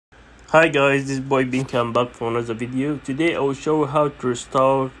Hi guys, this is boy Bink. I'm back for another video. Today I will show you how to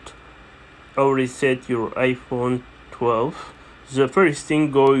restart or reset your iPhone 12. The first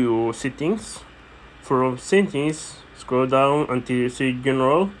thing, go your settings. From settings, scroll down until you see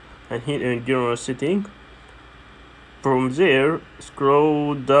general and hit on general setting. From there,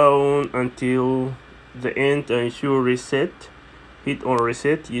 scroll down until the end and show reset. Hit on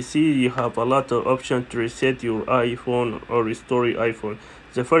reset. You see you have a lot of options to reset your iPhone or restore your iPhone.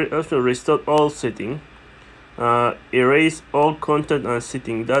 The first option, restore all setting. Erase all content and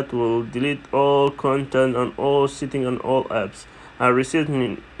setting. That will delete all content and all setting and all apps. Reset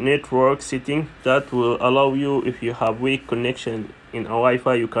network setting. That will allow you, if you have weak connection in a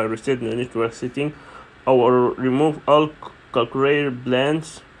Wi-Fi, you can reset the network setting. Or remove all calculator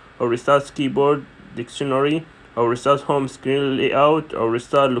blends, or restart keyboard dictionary, or restart home screen layout, or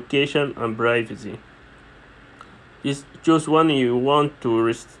restart location and privacy. Just choose one you want to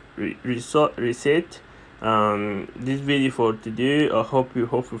reset. This video for today. I hope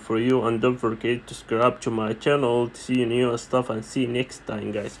helpful for you, and don't forget to subscribe to my channel to see new stuff, and see you next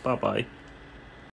time guys. Bye bye.